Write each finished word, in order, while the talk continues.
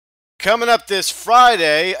Coming up this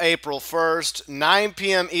Friday, April 1st, 9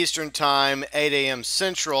 p.m. Eastern Time, 8 a.m.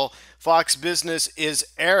 Central, Fox Business is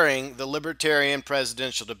airing the Libertarian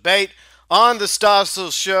Presidential Debate on the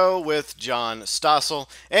Stossel Show with John Stossel.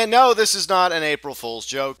 And no, this is not an April Fool's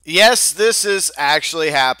joke. Yes, this is actually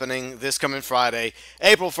happening this coming Friday,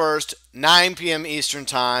 April 1st, 9 p.m. Eastern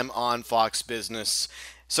Time on Fox Business.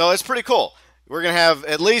 So it's pretty cool. We're going to have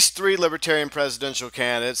at least 3 Libertarian presidential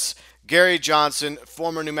candidates. Gary Johnson,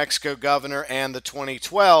 former New Mexico governor and the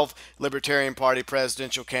 2012 Libertarian Party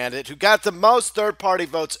presidential candidate who got the most third-party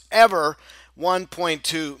votes ever,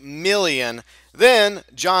 1.2 million. Then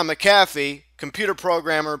John McAfee, computer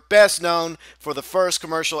programmer best known for the first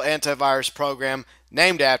commercial antivirus program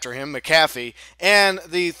named after him, McAfee. And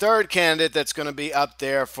the third candidate that's going to be up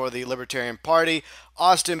there for the Libertarian Party,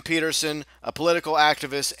 Austin Peterson, a political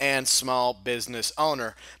activist and small business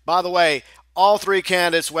owner. By the way, all 3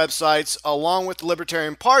 candidates' websites, along with the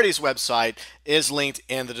Libertarian Party's website, is linked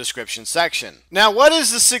in the description section. Now, what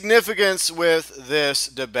is the significance with this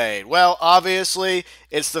debate? Well, obviously,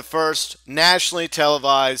 it's the first nationally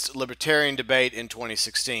televised Libertarian debate in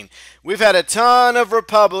 2016. We've had a ton of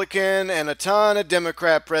Republican and a ton of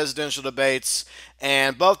Democrat presidential debates,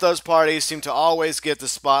 and both those parties seem to always get the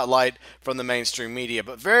spotlight from the mainstream media,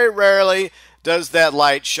 but very rarely does that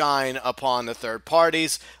light shine upon the third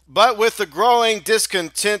parties. But with the growing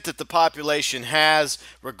discontent that the population has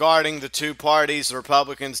regarding the two parties, the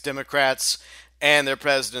Republicans, Democrats, and their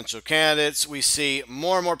presidential candidates, we see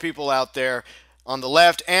more and more people out there on the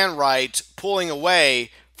left and right pulling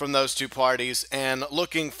away from those two parties and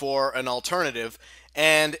looking for an alternative.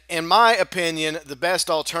 And in my opinion, the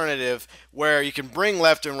best alternative where you can bring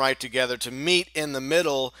left and right together to meet in the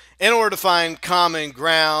middle in order to find common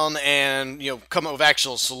ground and come up with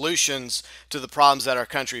actual solutions to the problems that our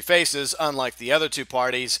country faces, unlike the other two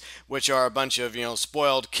parties, which are a bunch of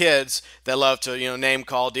spoiled kids that love to name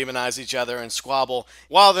call, demonize each other, and squabble,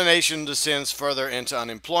 while the nation descends further into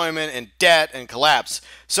unemployment and debt and collapse.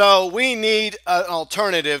 So we need an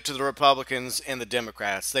alternative to the Republicans and the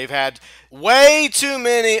Democrats. They've had way too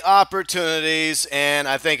many opportunities, and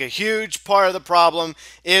I think a huge part of the problem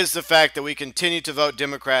is the fact that we continue to vote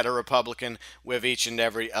Democrat or Republican with each and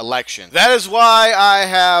every election. That is why I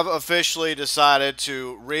have officially decided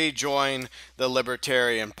to rejoin the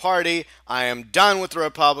Libertarian Party. I am done with the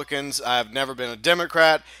Republicans. I've never been a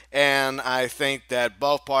Democrat, and I think that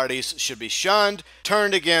both parties should be shunned,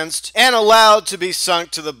 turned against, and allowed to be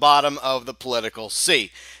sunk to the bottom of the political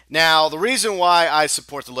sea. Now, the reason why I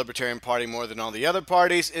support the Libertarian Party more than all the other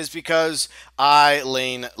parties is because I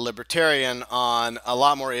lean libertarian on a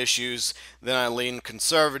lot more issues than I lean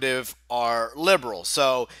conservative or liberal.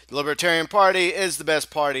 So, the Libertarian Party is the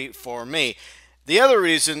best party for me. The other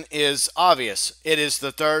reason is obvious. It is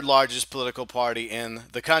the third largest political party in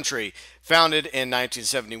the country, founded in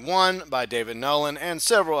 1971 by David Nolan and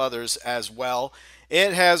several others as well.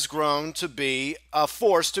 It has grown to be a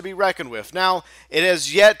force to be reckoned with. Now, it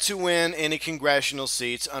has yet to win any congressional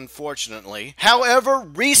seats, unfortunately. However,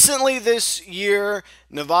 recently this year,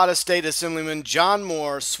 Nevada State Assemblyman John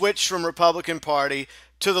Moore switched from Republican Party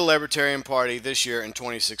to the Libertarian Party this year in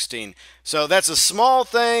 2016. So that's a small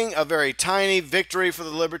thing, a very tiny victory for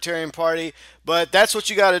the Libertarian Party, but that's what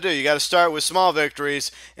you got to do. You got to start with small victories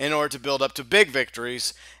in order to build up to big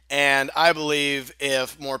victories. And I believe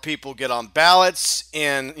if more people get on ballots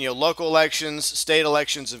in local elections, state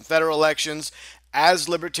elections, and federal elections, as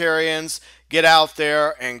libertarians get out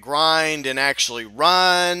there and grind and actually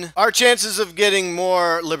run, our chances of getting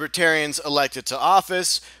more libertarians elected to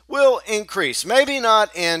office will increase. Maybe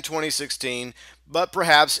not in 2016, but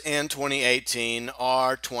perhaps in 2018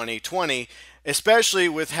 or 2020, especially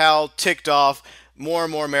with how ticked off more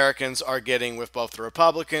and more Americans are getting with both the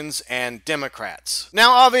Republicans and Democrats.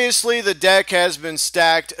 Now, obviously, the deck has been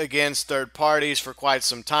stacked against third parties for quite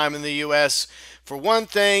some time in the U.S. For one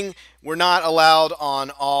thing, we're not allowed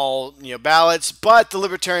on all ballots, but the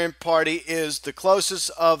Libertarian Party is the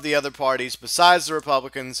closest of the other parties, besides the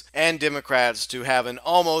Republicans and Democrats, to have an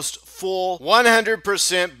almost full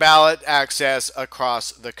 100% ballot access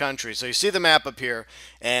across the country. So you see the map up here,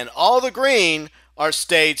 and all the green are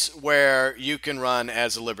states where you can run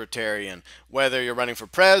as a libertarian, whether you're running for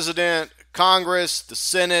president, Congress, the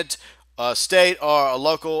Senate, a state or a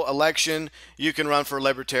local election. You can run for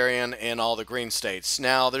libertarian in all the green states.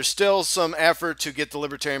 Now, there's still some effort to get the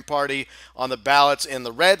Libertarian Party on the ballots in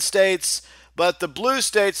the red states, but the blue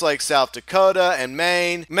states like South Dakota and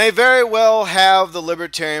Maine may very well have the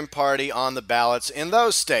Libertarian Party on the ballots in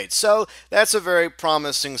those states. So that's a very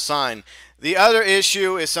promising sign. The other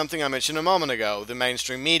issue is something I mentioned a moment ago, the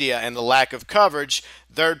mainstream media and the lack of coverage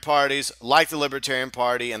third parties like the Libertarian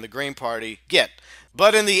Party and the Green Party get.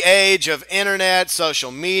 But in the age of internet, social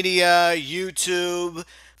media, YouTube,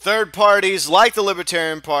 third parties like the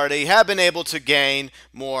Libertarian Party have been able to gain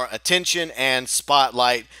more attention and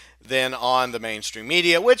spotlight than on the mainstream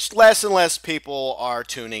media, which less and less people are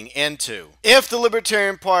tuning into. If the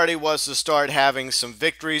Libertarian Party was to start having some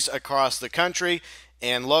victories across the country,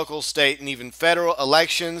 in local, state, and even federal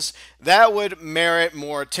elections, that would merit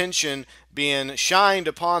more attention being shined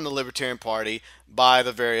upon the Libertarian Party by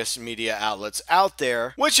the various media outlets out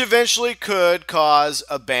there, which eventually could cause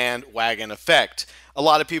a bandwagon effect. A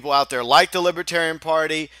lot of people out there like the Libertarian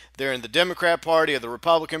Party, they're in the Democrat Party or the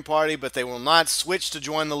Republican Party, but they will not switch to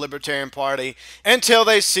join the Libertarian Party until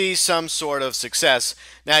they see some sort of success.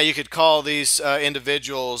 Now, you could call these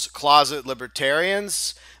individuals closet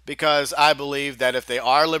libertarians, because I believe that if they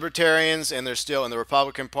are libertarians and they're still in the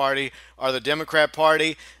Republican Party or the Democrat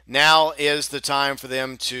Party, now is the time for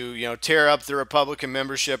them to, tear up their Republican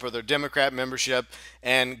membership or their Democrat membership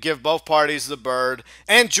and give both parties the bird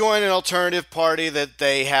and join an alternative party that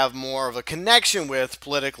they have more of a connection with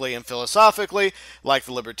politically and philosophically, like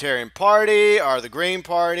the Libertarian Party or the Green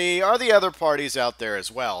Party or the other parties out there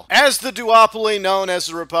as well. As the duopoly known as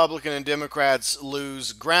the Republican and Democrats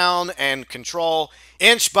lose ground and control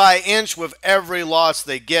inch by inch with every loss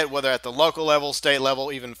they get, whether at the local level, state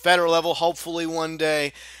level, even federal level, hopefully one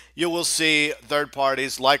day, you will see third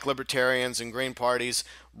parties like libertarians and green parties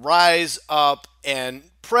rise up and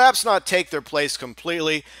perhaps not take their place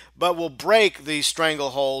completely, but will break the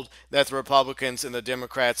stranglehold that the Republicans and the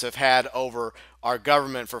Democrats have had over our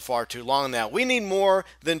government for far too long now. We need more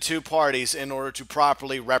than two parties in order to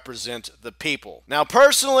properly represent the people. Now,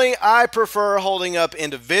 personally, I prefer holding up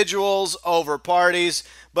individuals over parties,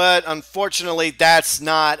 but unfortunately, that's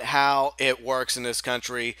not how it works in this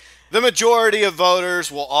country. The majority of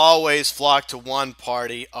voters will always flock to one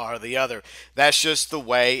party or the other. That's just the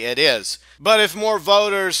way it is. But if more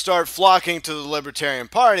voters start flocking to the Libertarian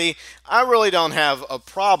Party, I really don't have a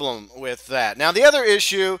problem with that. Now, the other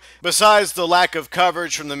issue, besides the lack of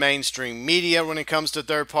coverage from the mainstream media when it comes to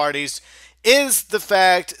third parties, is the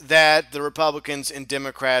fact that the Republicans and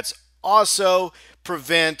Democrats also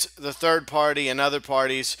prevent the third party and other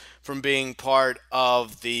parties from being part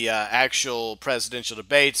of the actual presidential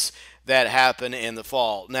debates that happen in the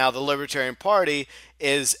fall. Now, the Libertarian Party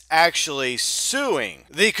is actually suing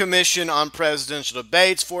the Commission on Presidential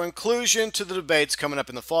Debates for inclusion to the debates coming up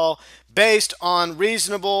in the fall based on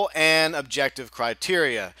reasonable and objective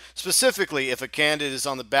criteria. Specifically, if a candidate is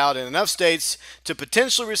on the ballot in enough states to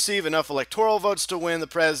potentially receive enough electoral votes to win the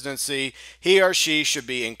presidency, he or she should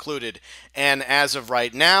be included. And as of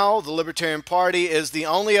right now, the Libertarian Party is the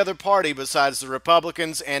only other party besides the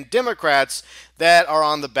Republicans and Democrats that are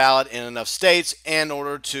on the ballot in enough states in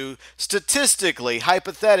order to statistically,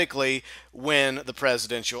 hypothetically, win the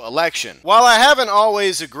presidential election. While I haven't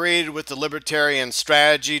always agreed with the Libertarian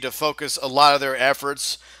strategy to focus a lot of their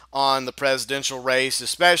efforts on the presidential race,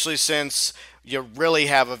 especially since you really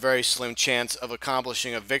have a very slim chance of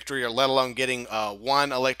accomplishing a victory or let alone getting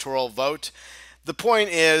one electoral vote, the point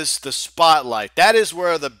is the spotlight. That is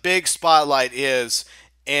where the big spotlight is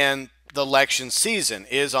in the election season,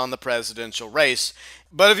 is on the presidential race.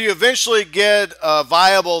 But if you eventually get a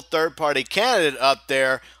viable third-party candidate up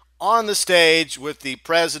there on the stage with the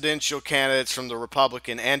presidential candidates from the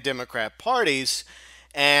Republican and Democrat parties,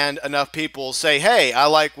 and enough people say, hey, I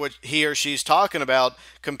like what he or she's talking about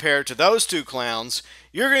compared to those two clowns,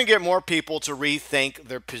 you're going to get more people to rethink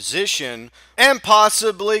their position and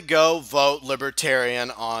possibly go vote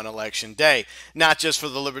Libertarian on Election Day. Not just for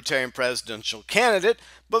the Libertarian presidential candidate,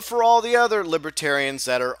 but for all the other Libertarians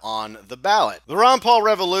that are on the ballot. The Ron Paul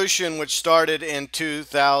Revolution, which started in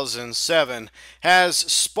 2007, has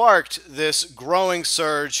sparked this growing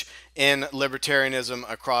surge in libertarianism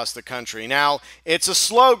across the country. Now, it's a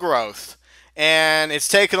slow growth, and it's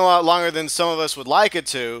taken a lot longer than some of us would like it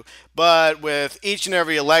to, but with each and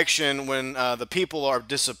every election, when the people are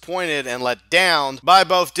disappointed and let down by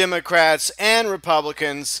both Democrats and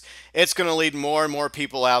Republicans, it's going to lead more and more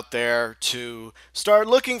people out there to start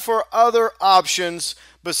looking for other options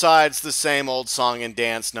besides the same old song and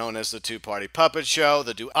dance known as the two-party puppet show,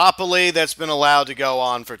 the duopoly that's been allowed to go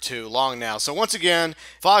on for too long now. So once again,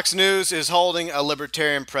 Fox News is holding a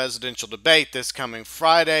Libertarian presidential debate this coming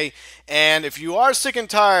Friday, and if you are sick and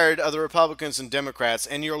tired of the Republicans and Democrats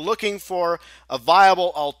and you're looking for a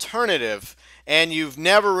viable alternative and you've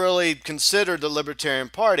never really considered the Libertarian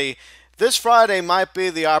Party, this Friday might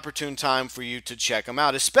be the opportune time for you to check them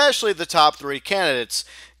out, especially the top three candidates.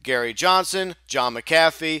 Gary Johnson, John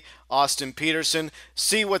McAfee, Austin Peterson,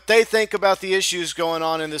 see what they think about the issues going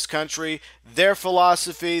on in this country, their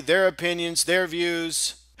philosophy, their opinions, their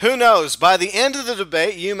views. Who knows? By the end of the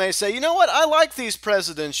debate, you may say, you know what? I like these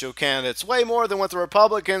presidential candidates way more than what the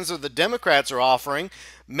Republicans or the Democrats are offering.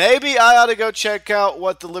 Maybe I ought to go check out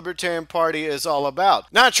what the Libertarian Party is all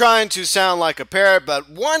about. Not trying to sound like a parrot, but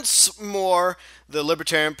once more, the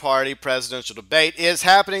Libertarian Party Presidential Debate is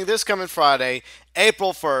happening this coming Friday,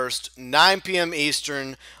 April 1st, 9 p.m.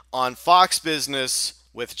 Eastern on Fox Business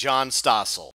with John Stossel.